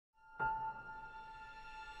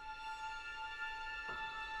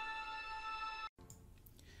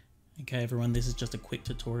Okay everyone, this is just a quick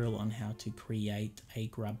tutorial on how to create a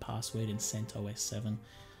GRUB password in CentOS 7.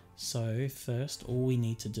 So first, all we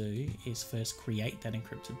need to do is first create that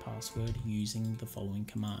encrypted password using the following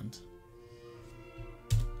command.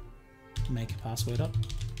 Make a password up,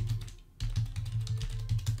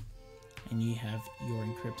 and you have your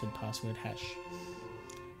encrypted password hash.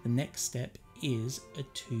 The next step is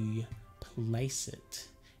to place it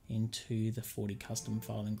into the 40 custom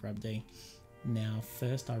file in GRUBD. Now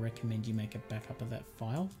first I recommend you make a backup of that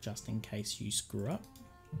file just in case you screw up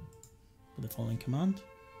with the following command.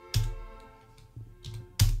 The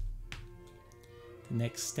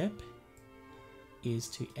next step is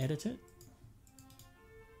to edit it,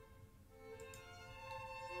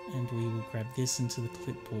 and we will grab this into the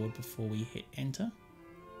clipboard before we hit enter,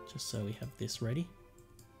 just so we have this ready.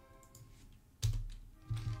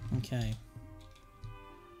 Okay,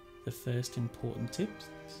 the first important tip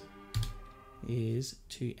is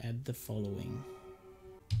to add the following.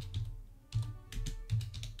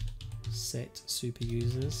 Set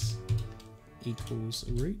superusers equals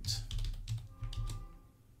root,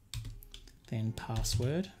 then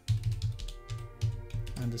password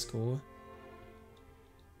underscore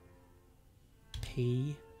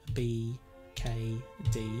pbkdf2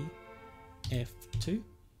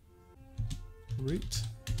 root,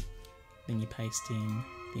 then you paste in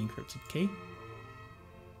the encrypted key,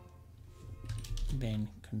 then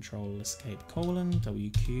control escape colon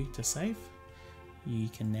WQ to save. You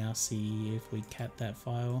can now see if we cat that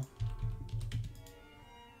file,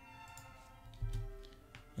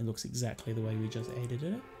 it looks exactly the way we just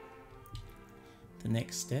edited it. The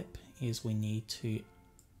next step is we need to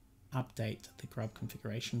update the GRUB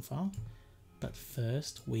configuration file, but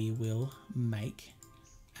first we will make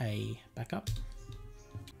a backup,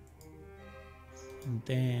 and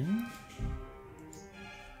then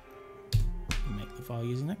make the file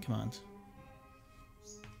using that command,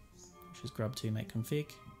 which is grub2 make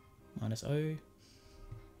config -o.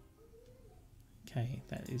 Okay,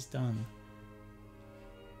 that is done.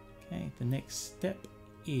 Okay, the next step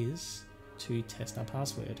is to test our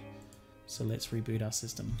password. So let's reboot our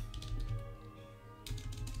system.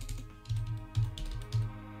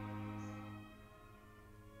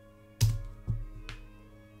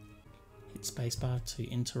 Hit spacebar to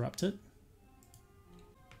interrupt it.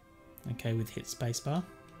 Okay, with hit spacebar,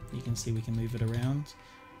 you can see we can move it around.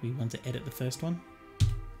 We want to edit the first one.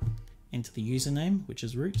 Enter the username, which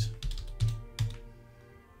is root,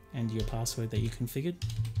 and your password that you configured.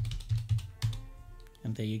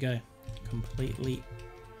 And there you go, completely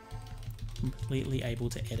able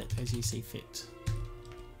to edit as you see fit.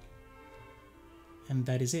 And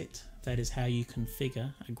that is it. That is how you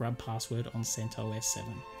configure a GRUB password on CentOS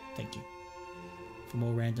 7. Thank you. For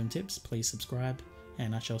more random tips, please subscribe,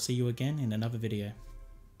 and I shall see you again in another video.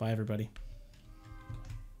 Bye everybody.